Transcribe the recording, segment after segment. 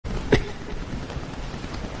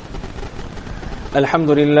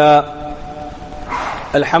الحمد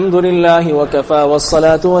لله وكفى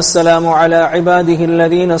والصلاة والسلام على عباده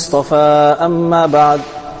الذين اصطفى أما بعد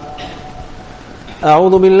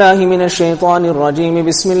أعوذ بالله من الشيطان الرجيم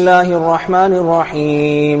بسم الله الرحمن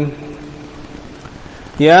الرحيم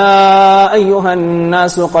يا أيها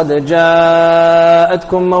الناس قد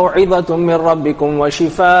جاءتكم موعظة من ربكم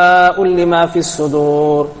وشفاء لما في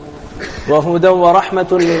الصدور وهدى ورحمة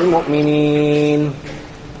للمؤمنين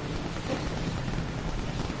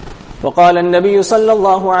وقال النبي صلى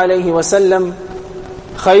الله عليه وسلم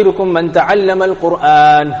خيركم من تعلم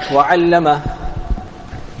القرآن وعلمه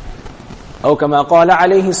أو كما قال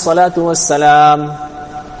عليه الصلاة والسلام.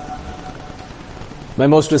 My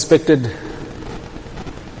most respected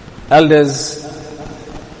elders,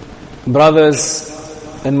 brothers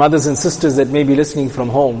and mothers and sisters that may be listening from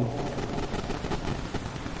home,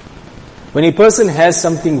 when a person has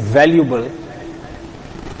something valuable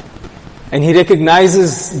and he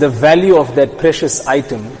recognizes the value of that precious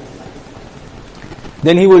item,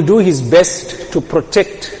 then he will do his best to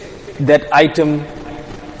protect that item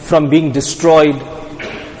from being destroyed,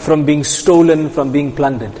 from being stolen, from being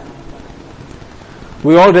plundered.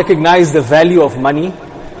 We all recognize the value of money,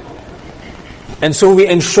 and so we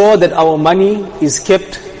ensure that our money is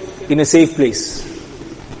kept in a safe place.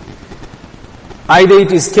 Either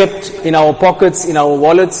it is kept in our pockets, in our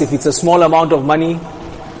wallets, if it's a small amount of money,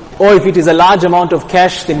 or if it is a large amount of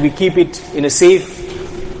cash, then we keep it in a safe.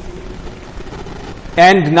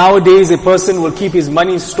 And nowadays a person will keep his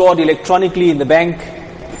money stored electronically in the bank,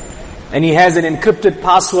 and he has an encrypted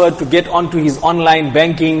password to get onto his online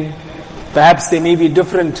banking. Perhaps there may be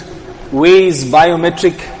different ways,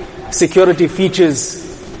 biometric security features,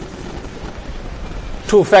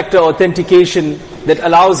 two-factor authentication that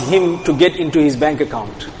allows him to get into his bank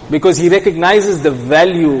account, because he recognizes the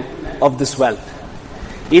value of this wealth.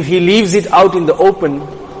 If he leaves it out in the open,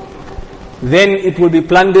 then it will be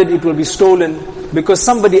plundered, it will be stolen, because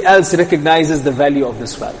somebody else recognizes the value of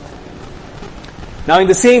this wealth. Now in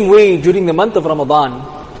the same way, during the month of Ramadan,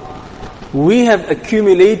 we have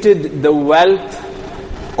accumulated the wealth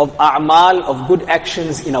of a'mal, of good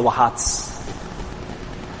actions in our hearts.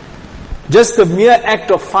 Just the mere act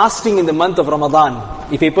of fasting in the month of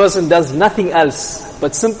Ramadan, if a person does nothing else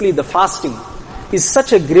but simply the fasting, is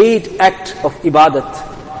such a great act of ibadat.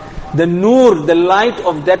 The nur, the light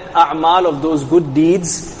of that a'mal, of those good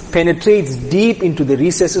deeds, penetrates deep into the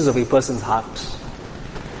recesses of a person's heart.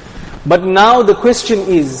 But now the question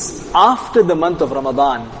is, after the month of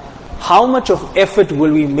Ramadan, how much of effort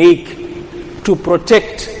will we make to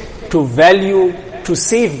protect, to value, to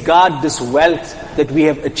safeguard this wealth that we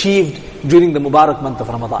have achieved during the Mubarak month of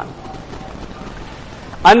Ramadan?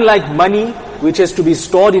 Unlike money, which has to be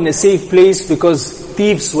stored in a safe place because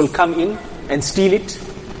thieves will come in and steal it,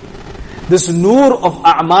 this nur of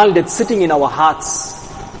a'mal that's sitting in our hearts,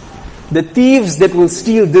 the thieves that will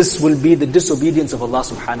steal this will be the disobedience of Allah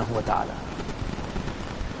subhanahu wa ta'ala.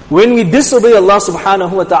 When we disobey Allah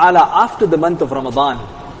subhanahu wa ta'ala after the month of Ramadan,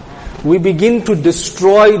 we begin to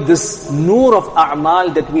destroy this nur of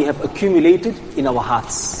a'mal that we have accumulated in our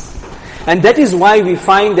hearts. And that is why we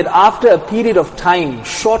find that after a period of time,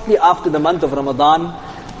 shortly after the month of Ramadan,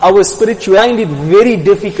 our spirituality find it very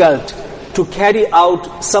difficult to carry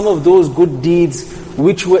out some of those good deeds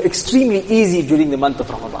which were extremely easy during the month of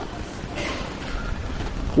Ramadan.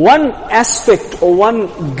 One aspect or one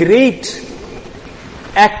great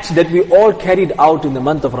act that we all carried out in the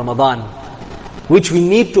month of Ramadan, which we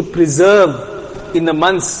need to preserve in the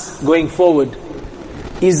months going forward,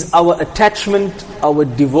 is our attachment, our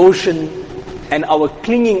devotion, and our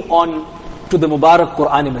clinging on to the Mubarak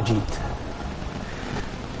Qur'an Majid.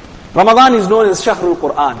 Ramadan is known as Shahrul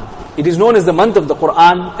Qur'an. It is known as the month of the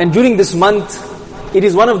Qur'an, and during this month, it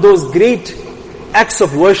is one of those great acts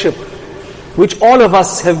of worship which all of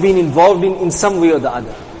us have been involved in some way or the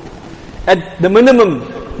other. At the minimum,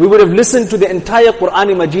 we would have listened to the entire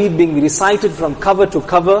Qur'an Majid being recited from cover to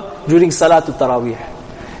cover during Salatul Taraweeh.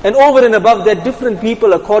 And over and above that, different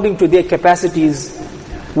people according to their capacities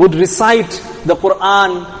would recite the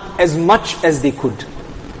Qur'an as much as they could.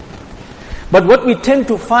 But what we tend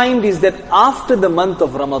to find is that after the month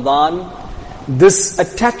of Ramadan, this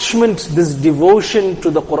attachment, this devotion to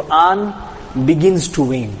the Qur'an begins to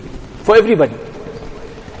wane for everybody.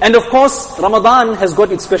 And of course, Ramadan has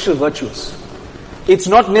got its special virtues. It's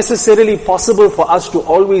not necessarily possible for us to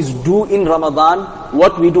always do in Ramadan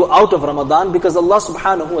what we do out of Ramadan, because Allah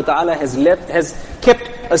subhanahu wa ta'ala has kept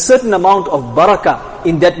a certain amount of barakah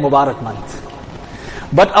in that Mubarak month.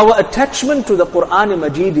 But our attachment to the Qur'an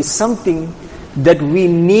Majid is something that we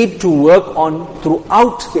need to work on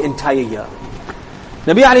throughout the entire year.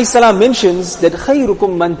 Nabi alayhi salam mentions that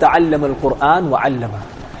خَيْرُكُمْ مَنْ تَعَلَّمَ الْقُرْآنَ وَعَلَّمَ.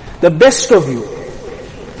 The best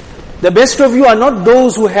of you are not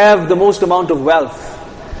those who have the most amount of wealth.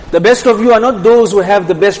 The best of you are not those who have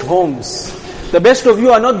the best homes. The best of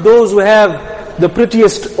you are not those who have the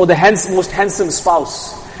prettiest or the most handsome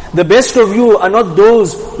spouse. The best of you are not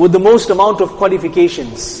those with the most amount of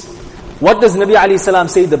qualifications. What does Nabi alayhi salam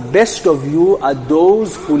say? The best of you are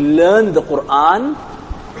those who learn the Qur'an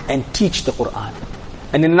and teach the Qur'an.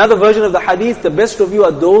 And in another version of the hadith, the best of you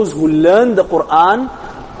are those who learn the Qur'an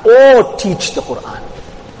or teach the Qur'an.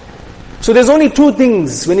 So there's only two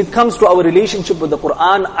things when it comes to our relationship with the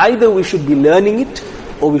Qur'an. Either we should be learning it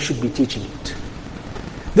or we should be teaching it.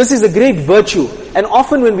 This is a great virtue. And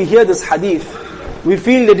often when we hear this hadith, we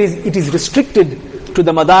feel that it is restricted to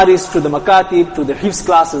the madaris, to the makatib, to the hifz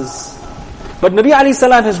classes. But Nabi alayhi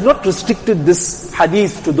salam has not restricted this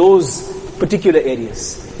hadith to those particular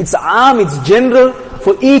areas. It's it's general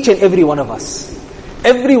for each and every one of us.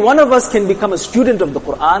 Every one of us can become a student of the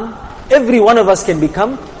Qur'an. Every one of us can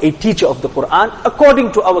become a teacher of the Qur'an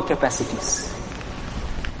according to our capacities.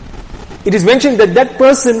 It is mentioned that that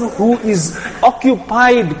person who is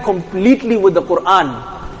occupied completely with the Qur'an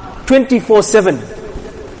 24/7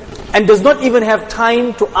 and does not even have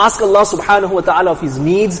time to ask Allah subhanahu wa ta'ala of his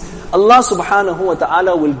needs, Allah subhanahu wa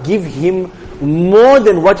ta'ala will give him more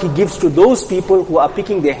than what he gives to those people who are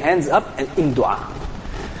picking their hands up in dua.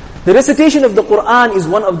 The recitation of the Qur'an is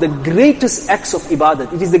one of the greatest acts of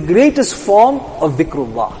ibadat. It is the greatest form of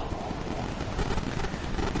dhikrullah.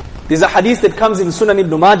 There's a hadith that comes in Sunan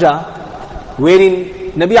Ibn Majah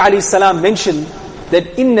wherein Nabi alayhi salam mentioned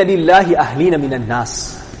that inna lillahi ahlina minan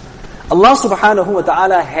nas. Allah subhanahu wa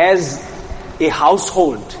ta'ala has a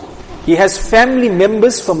household. He has family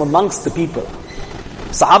members from amongst the people.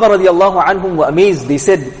 Sahaba radiallahu anhum were amazed. They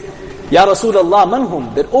said, Ya Rasulullah, man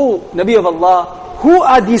hum? That, oh Nabi of Allah, who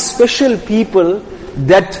are these special people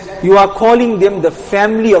that you are calling them the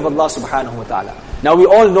family of Allah subhanahu wa ta'ala? Now we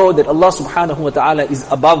all know that Allah subhanahu wa ta'ala is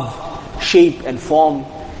above shape and form.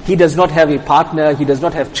 He does not have a partner. He does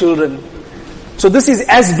not have children. So this is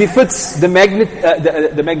as befits the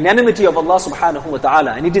magnanimity of Allah subhanahu wa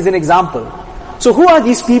ta'ala. And it is an example. So who are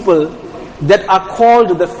these people that are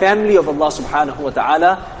called the family of Allah subhanahu wa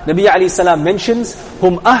ta'ala? Nabi alayhi salam mentions,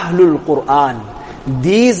 hum ahlul Qur'an.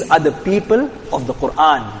 These are the people of the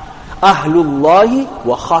Qur'an. Ahlullahi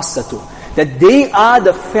wa khassatu. That they are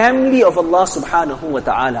the family of Allah subhanahu wa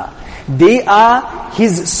ta'ala. They are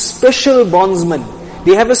His special bondsmen.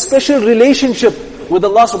 They have a special relationship with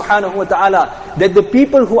Allah subhanahu wa ta'ala. That the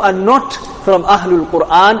people who are not from Ahlul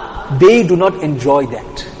Qur'an, they do not enjoy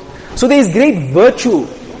that. So there is great virtue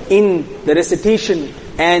in the recitation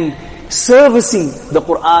and servicing the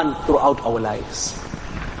Qur'an throughout our lives.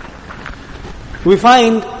 We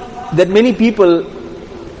find that many people,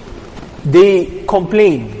 they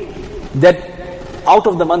complain that out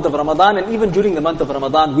of the month of Ramadan and even during the month of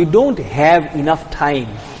Ramadan, we don't have enough time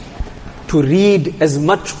to read as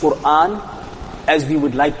much Qur'an as we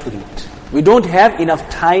would like to read. We don't have enough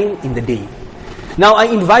time in the day. Now I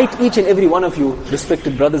invite each and every one of you,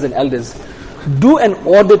 respected brothers and elders, do an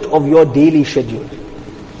audit of your daily schedule.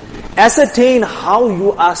 Ascertain how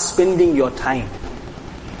you are spending your time.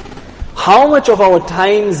 How much of our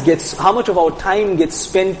time gets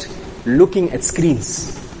spent looking at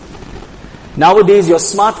screens? Nowadays your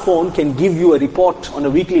smartphone can give you a report on a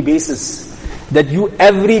weekly basis that you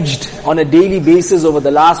averaged on a daily basis over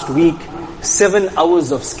the last week 7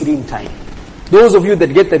 hours of screen time. Those of you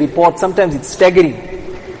that get the report, sometimes it's staggering.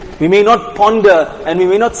 We may not ponder and we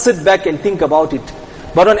may not sit back and think about it.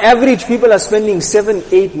 But on average, people are spending 7,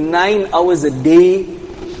 8, 9 hours a day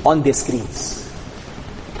on their screens.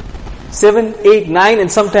 7, 8, 9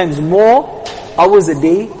 and sometimes more hours a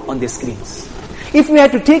day on their screens. If we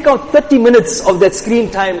had to take out 30 minutes of that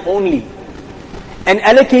screen time only and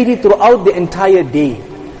allocate it throughout the entire day,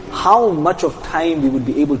 how much of time we would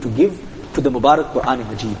be able to give to the Mubarak Qur'an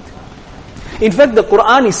Majid. In fact, the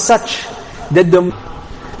Qur'an is such that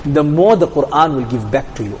the more the Qur'an will give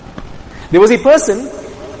back to you. There was a person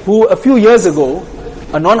who a few years ago,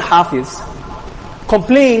 a non-hafiz,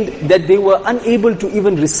 complained that they were unable to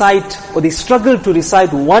even recite, or they struggled to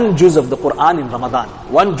recite one juz of the Qur'an in Ramadan.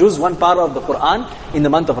 One juz, one para of the Qur'an in the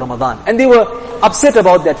month of Ramadan. And they were upset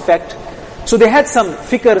about that fact. So they had some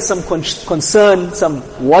fikr, some concern, some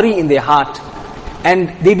worry in their heart.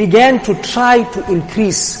 And they began to try to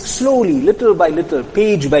increase slowly, little by little,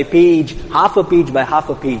 page by page, half a page by half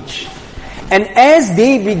a page. And as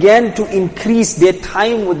they began to increase their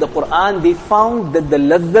time with the Qur'an, they found that the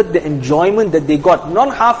ladhat, the enjoyment that they got,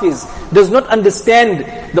 non-hafiz does not understand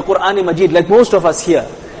the Qur'an Majid like most of us here.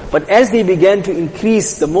 But as they began to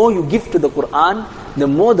increase, the more you give to the Qur'an, the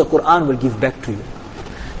more the Qur'an will give back to you.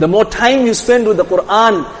 The more time you spend with the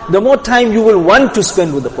Qur'an, the more time you will want to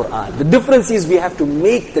spend with the Qur'an. The difference is we have to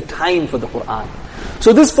make the time for the Qur'an.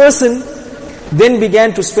 So this person then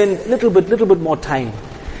began to spend little bit more time,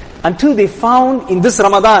 until they found in this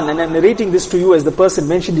Ramadan, and I'm narrating this to you as the person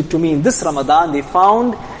mentioned it to me, in this Ramadan they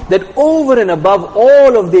found that over and above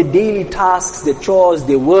all of their daily tasks, their chores,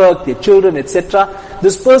 their work, their children, etc.,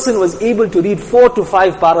 this person was able to read 4 to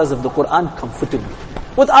 5 paras of the Qur'an comfortably,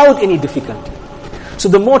 without any difficulty. So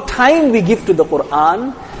the more time we give to the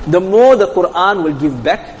Qur'an, the more the Qur'an will give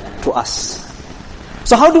back to us.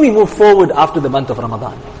 So how do we move forward after the month of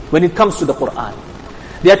Ramadan when it comes to the Qur'an?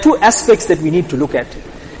 There are 2 aspects that we need to look at.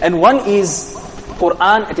 And one is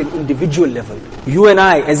Qur'an at an individual level. You and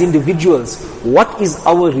I as individuals, what is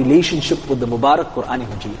our relationship with the Mubarak Qur'an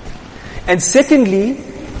Majid? And secondly,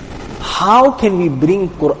 how can we bring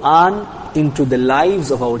Qur'an into the lives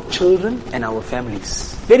of our children and our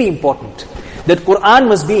families? Very important. That Qur'an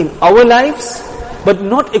must be in our lives, but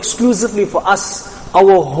not exclusively for us.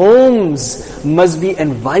 Our homes must be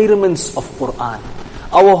environments of Qur'an.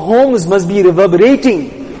 Our homes must be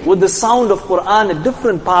reverberating with the sound of Qur'an at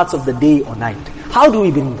different parts of the day or night. How do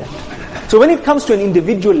we bring that? So when it comes to an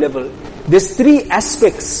individual level, there's 3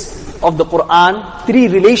 aspects of the Qur'an, 3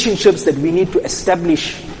 relationships that we need to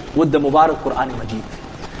establish with the Mubarak Qur'an Majid.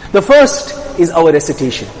 The first is our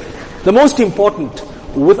recitation. The most important,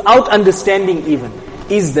 without understanding even,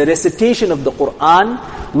 is the recitation of the Qur'an,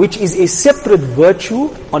 which is a separate virtue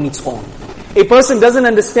on its own. A person doesn't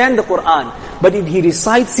understand the Qur'an, but if he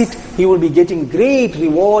recites it, he will be getting great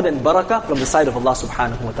reward and barakah from the side of Allah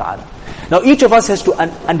subhanahu wa ta'ala. Now each of us has to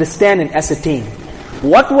understand and ascertain,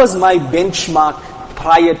 what was my benchmark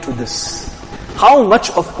prior to this? How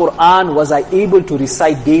much of Qur'an was I able to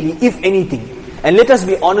recite daily, if anything? And let us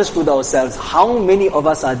be honest with ourselves, how many of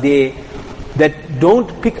us are there that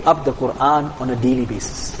don't pick up the Qur'an on a daily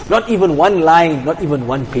basis? Not even one line, not even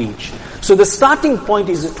one page. So the starting point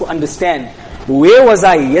is to understand, where was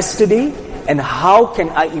I yesterday and how can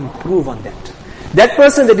I improve on that? That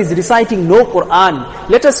person that is reciting no Qur'an,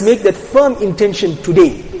 let us make that firm intention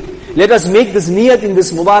today. Let us make this niyat in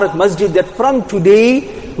this Mubarak Masjid that from today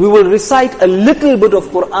we will recite a little bit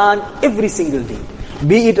of Qur'an every single day.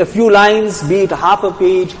 Be it a few lines, be it half a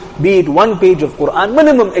page, be it 1 page of Qur'an,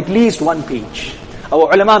 minimum at least 1 page.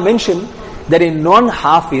 Our ulama mentioned that a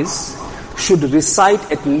non-hafiz should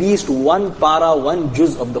recite at least 1 para, 1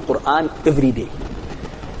 juz of the Qur'an every day.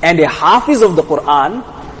 And a hafiz of the Qur'an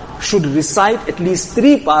should recite at least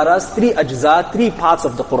 3 paras, 3 ajza, 3 parts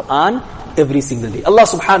of the Qur'an every single day. Allah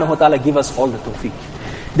subhanahu wa ta'ala give us all the tawfiq.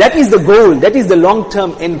 That is the goal, that is the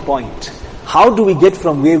long-term end point. How do we get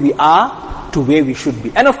from where we are to where we should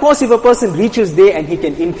be? And of course, if a person reaches there and he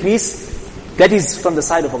can increase, that is from the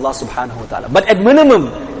side of Allah subhanahu wa ta'ala. But at minimum,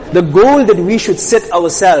 the goal that we should set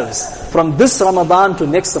ourselves from this Ramadan to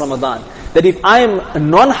next Ramadan, that if I am a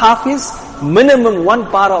non-hafiz, minimum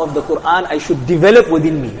 1 para of the Qur'an I should develop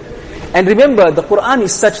within me. And remember, the Qur'an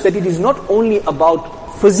is such that it is not only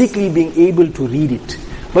about physically being able to read it,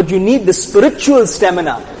 but you need the spiritual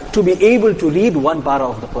stamina to be able to read 1 para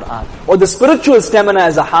of the Qur'an, or the spiritual stamina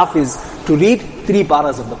as a hafiz to read 3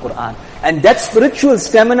 paras of the Qur'an. And that spiritual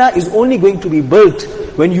stamina is only going to be built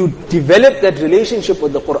when you develop that relationship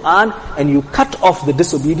with the Qur'an and you cut off the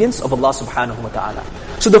disobedience of Allah subhanahu wa ta'ala.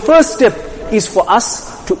 So the first step is for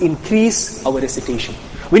us to increase our recitation.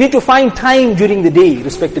 We need to find time during the day,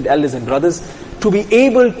 respected elders and brothers, to be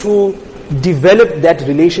able to develop that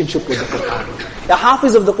relationship with the Qur'an. The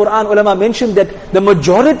hafiz of the Qur'an, ulama mentioned that the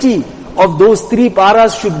majority of those 3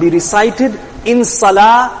 paras should be recited in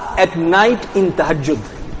salah at night in tahajjud.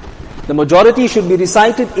 The majority should be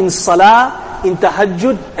recited in salah, in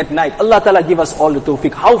tahajjud at night. Allah Ta'ala give us all the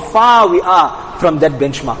tawfiq. How far we are from that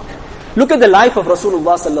benchmark. Look at the life of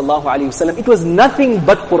Rasulullah sallallahu alaihi wasallam. It was nothing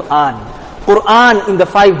but Qur'an. Qur'an in the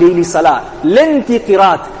 5 daily salah. Lengthy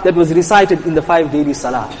qiraat that was recited in the 5 daily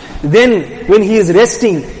salah. Then when he is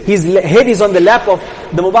resting, his head is on the lap of,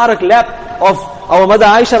 the Mubarak lap of our mother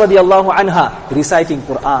Aisha radiallahu anha, reciting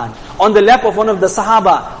Qur'an. On the lap of one of the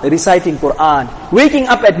Sahaba, reciting Qur'an. Waking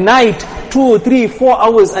up at night, 2, 3, 4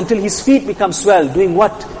 hours until his feet become swelled. Doing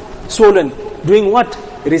what? Swollen. Doing what?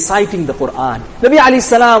 Reciting the Qur'an. Nabi alayhi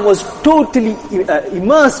salam was totally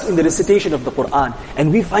immersed in the recitation of the Qur'an.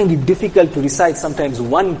 And we find it difficult to recite sometimes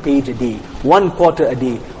 1 page a day, 1 quarter a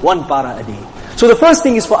day, 1 para a day. So the first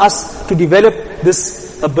thing is for us to develop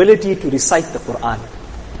this ability to recite the Qur'an.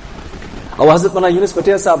 Our Hazrat Mana Yunus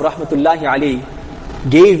Patel Sahab rahmatullahi alayhi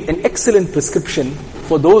gave an excellent prescription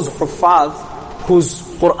for those huffaz whose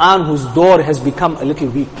Qur'an whose door has become a little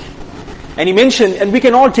weak. And he mentioned, and we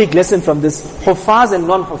can all take lesson from this, Huffaz and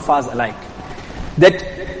non-Huffaz alike, that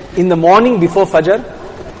in the morning before Fajr,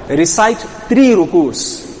 recite 3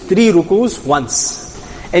 rukus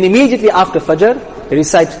once. And immediately after Fajr,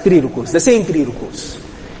 recite 3 rukus, the same 3 rukus.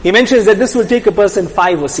 He mentions that this will take a person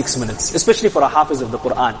 5 or 6 minutes, especially for a Hafiz of the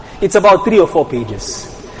Qur'an. It's about 3 or 4 pages.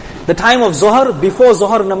 The time of Zohar, before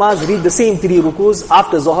Zohar namaz, read the same 3 rukus,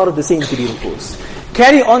 after Zohar, the same 3 rukus.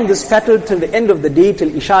 Carry on this pattern till the end of the day,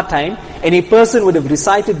 till Isha time, and a person would have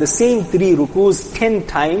recited the same 3 rukus 10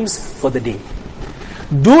 times for the day.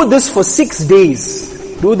 Do this for 6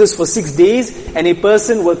 days. Do this for 6 days, and a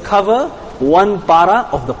person will cover 1 para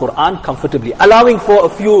of the Qur'an comfortably, allowing for a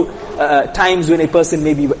few times when a person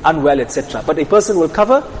may be unwell, etc. But a person will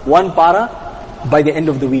cover 1 para by the end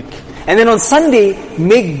of the week. And then on Sunday,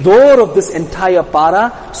 make door of this entire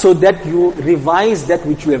para so that you revise that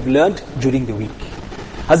which you have learnt during the week.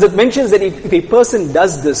 Hazrat mentions that if a person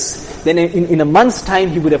does this, then in a month's time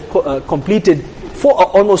he would have completed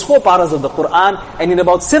almost 4 paras of the Qur'an, and in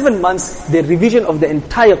about 7 months the revision of the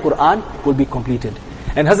entire Qur'an will be completed.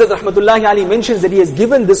 And Hazrat Rahmatullahi Ali mentions that he has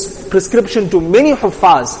given this prescription to many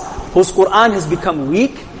Huffaz whose Qur'an has become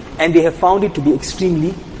weak, and they have found it to be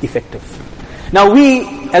extremely effective. Now we,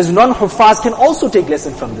 as non-Huffaz, can also take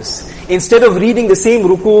lesson from this. Instead of reading the same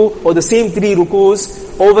ruku or the same 3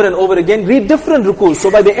 rukus over and over again, read different rukus.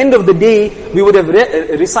 So by the end of the day, we would have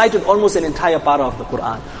recited almost an entire para of the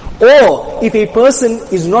Qur'an. Or, if a person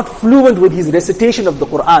is not fluent with his recitation of the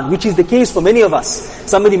Qur'an, which is the case for many of us.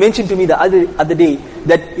 Somebody mentioned to me the other day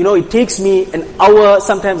that, it takes me an hour,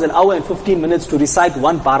 sometimes an hour and 15 minutes to recite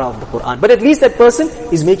 1 para of the Qur'an. But at least that person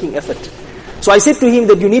is making effort. So I said to him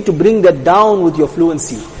that you need to bring that down with your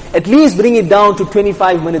fluency. At least bring it down to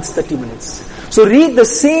 25 minutes, 30 minutes. So read the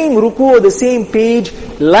same ruku or the same page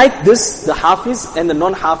like this, the Hafiz and the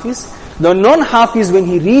non-Hafiz. The non-Hafiz, when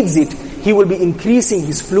he reads it, he will be increasing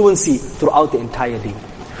his fluency throughout the entire day.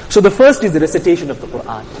 So the first is the recitation of the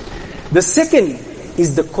Qur'an. The second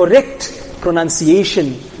is the correct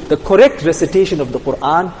pronunciation, the correct recitation of the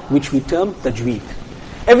Qur'an, which we term tajweed.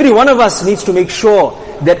 Every one of us needs to make sure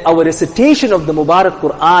that our recitation of the Mubarak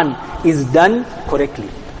Qur'an is done correctly.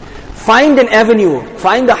 Find an avenue,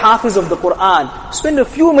 find the Hafiz of the Qur'an, spend a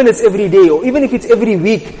few minutes every day, or even if it's every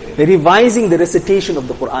week, revising the recitation of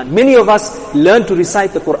the Qur'an. Many of us learned to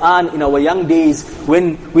recite the Qur'an in our young days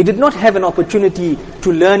when we did not have an opportunity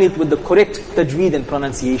to learn it with the correct tajweed and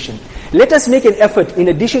pronunciation. Let us make an effort, in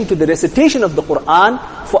addition to the recitation of the Qur'an,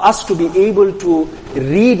 for us to be able to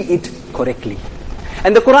read it correctly.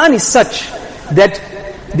 And the Qur'an is such that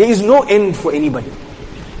there is no end for anybody.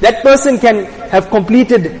 That person can have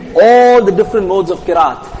completed all the different modes of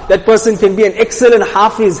qiraat. That person can be an excellent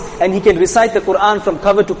hafiz and he can recite the Qur'an from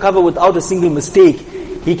cover to cover without a single mistake.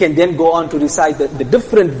 He can then go on to recite the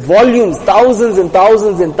different volumes, thousands and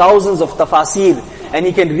thousands and thousands of tafasir, and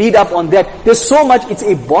he can read up on that. There's so much, it's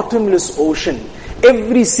a bottomless ocean.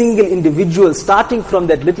 Every single individual, starting from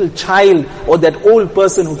that little child or that old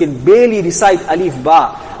person who can barely recite Alif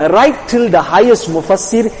Ba, right till the highest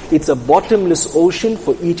mufassir, it's a bottomless ocean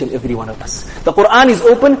for each and every one of us. The Qur'an is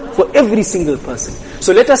open for every single person.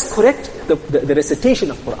 So let us correct the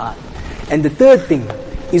recitation of Qur'an. And the third thing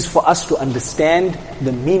is for us to understand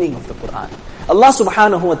the meaning of the Qur'an. Allah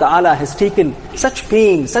subhanahu wa ta'ala has taken such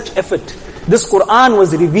pain, such effort. This Qur'an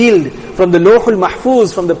was revealed from the Lawhul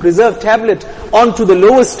Mahfuz, from the preserved tablet, onto the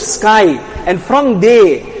lowest sky. And from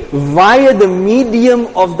there, via the medium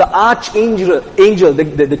of the archangel,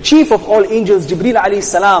 the chief of all angels, Jibreel alayhi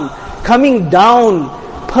salam, coming down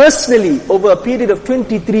personally over a period of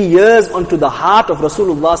 23 years onto the heart of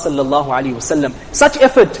Rasulullah sallallahu alaihi wasallam. Such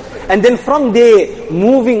effort. And then from there,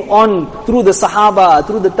 moving on through the Sahaba,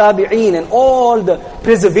 through the Tabi'een, and all the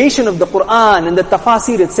preservation of the Qur'an and the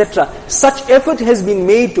tafasir, etc. Such effort has been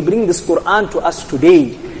made to bring this Qur'an to us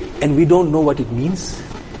today, and we don't know what it means.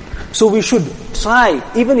 So we should try,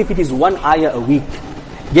 even if it is 1 ayah a week,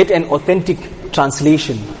 get an authentic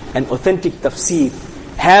translation, an authentic tafsir,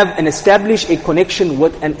 have and establish a connection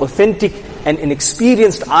with an authentic and an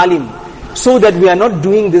experienced alim, so that we are not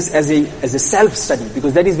doing this as a self-study,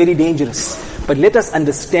 because that is very dangerous. But let us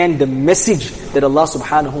understand the message that Allah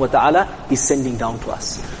subhanahu wa ta'ala is sending down to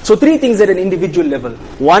us. So 3 things at an individual level.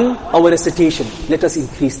 1, our recitation. Let us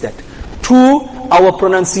increase that. 2, our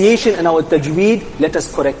pronunciation and our tajweed. Let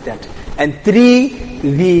us correct that. And 3,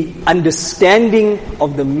 the understanding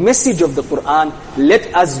of the message of the Qur'an.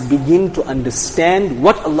 Let us begin to understand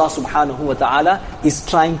what Allah subhanahu wa ta'ala is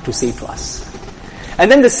trying to say to us. And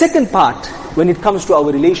then the second part, when it comes to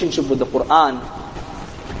our relationship with the Qur'an,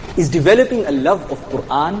 is developing a love of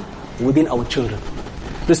Qur'an within our children.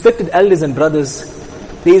 Respected elders and brothers,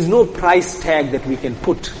 there is no price tag that we can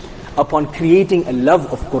put upon creating a love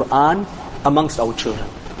of Qur'an amongst our children.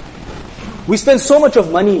 We spend so much of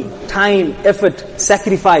money, time, effort,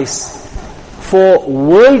 sacrifice for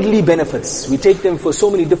worldly benefits. We take them for so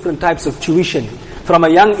many different types of tuition. From a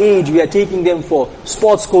young age, we are taking them for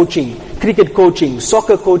sports coaching, cricket coaching,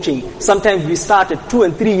 soccer coaching. Sometimes we start at 2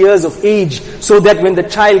 and 3 years of age, so that when the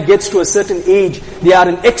child gets to a certain age, they are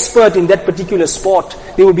an expert in that particular sport.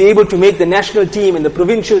 They will be able to make the national team and the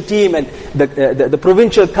provincial team and the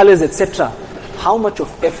provincial colors, etc. How much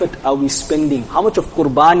of effort are we spending? How much of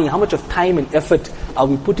qurbani, how much of time and effort are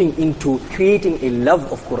we putting into creating a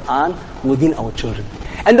love of Qur'an within our children?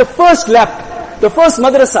 And the first lap, the first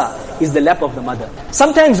madrasa is the lap of the mother.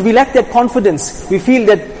 Sometimes we lack that confidence. We feel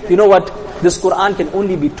that, you know what, this Qur'an can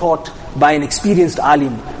only be taught by an experienced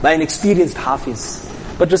alim, by an experienced hafiz.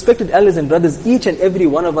 But respected elders and brothers, each and every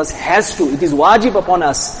one of us has to, it is wajib upon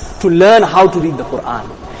us to learn how to read the Qur'an.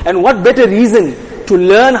 And what better reason to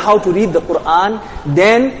learn how to read the Qur'an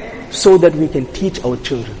than so that we can teach our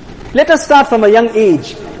children. Let us start from a young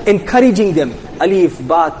age, encouraging them, alif,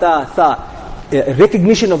 ba, ta, tha,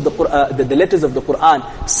 recognition of the letters of the Qur'an.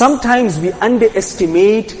 Sometimes we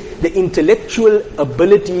underestimate the intellectual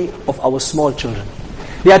ability of our small children.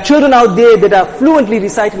 There are children out there that are fluently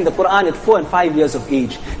reciting the Qur'an at 4 and 5 years of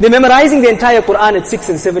age. They're memorizing the entire Qur'an at 6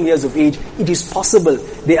 and 7 years of age. It is possible.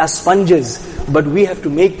 They are sponges. But we have to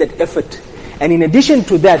make that effort. And in addition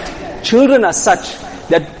to that, children are such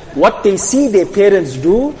that what they see their parents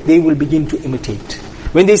do, they will begin to imitate.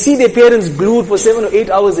 When they see their parents glued for 7 or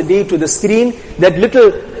 8 hours a day to the screen, that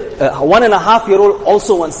little 1.5-year-old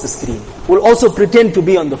also wants the screen, will also pretend to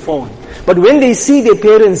be on the phone. But when they see their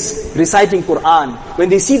parents reciting Qur'an, when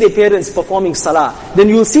they see their parents performing salah, then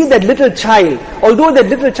you'll see that little child, although that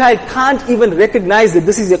little child can't even recognize that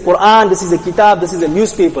this is a Qur'an, this is a kitab, this is a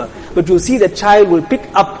newspaper, but you'll see that child will pick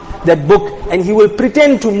up that book and he will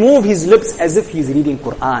pretend to move his lips as if he's reading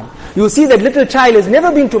Qur'an. You will see that little child has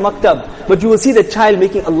never been to maktab, but you will see that child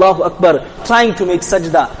making Allahu Akbar, trying to make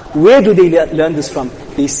sajda. Where do they learn this from?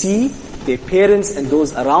 They see their parents and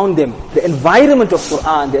those around them. The environment of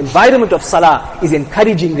Qur'an, the environment of salah is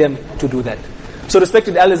encouraging them to do that. So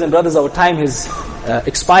respected elders and brothers, our time has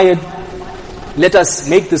expired. Let us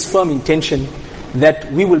make this firm intention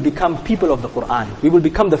that we will become people of the Qur'an. We will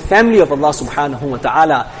become the family of Allah subhanahu wa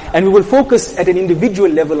ta'ala. And we will focus at an individual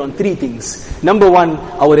level on 3 things. Number 1,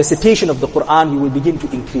 our recitation of the Qur'an, we will begin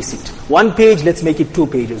to increase it. 1 page, let's make it 2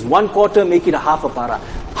 pages. 1 quarter, make it a half a para.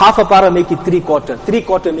 Half a para, make it 3 quarter. 3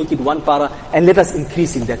 quarter, make it 1 para. And let us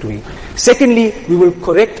increase in that way. Secondly, we will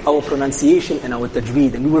correct our pronunciation and our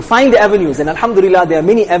tajweed. And we will find the avenues. And alhamdulillah, there are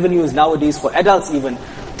many avenues nowadays for adults even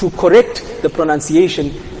to correct the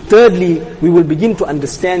pronunciation. Thirdly, we will begin to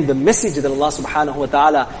understand the message that Allah subhanahu wa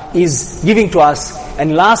ta'ala is giving to us.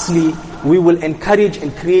 And lastly, we will encourage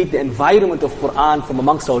and create the environment of Qur'an from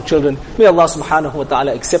amongst our children. May Allah subhanahu wa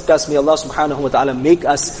ta'ala accept us. May Allah subhanahu wa ta'ala make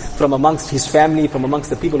us from amongst His family, from amongst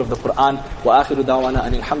the people of the Qur'an. Wa akhiru da'wana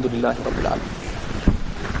anil hamdulillahi rabbil alamin.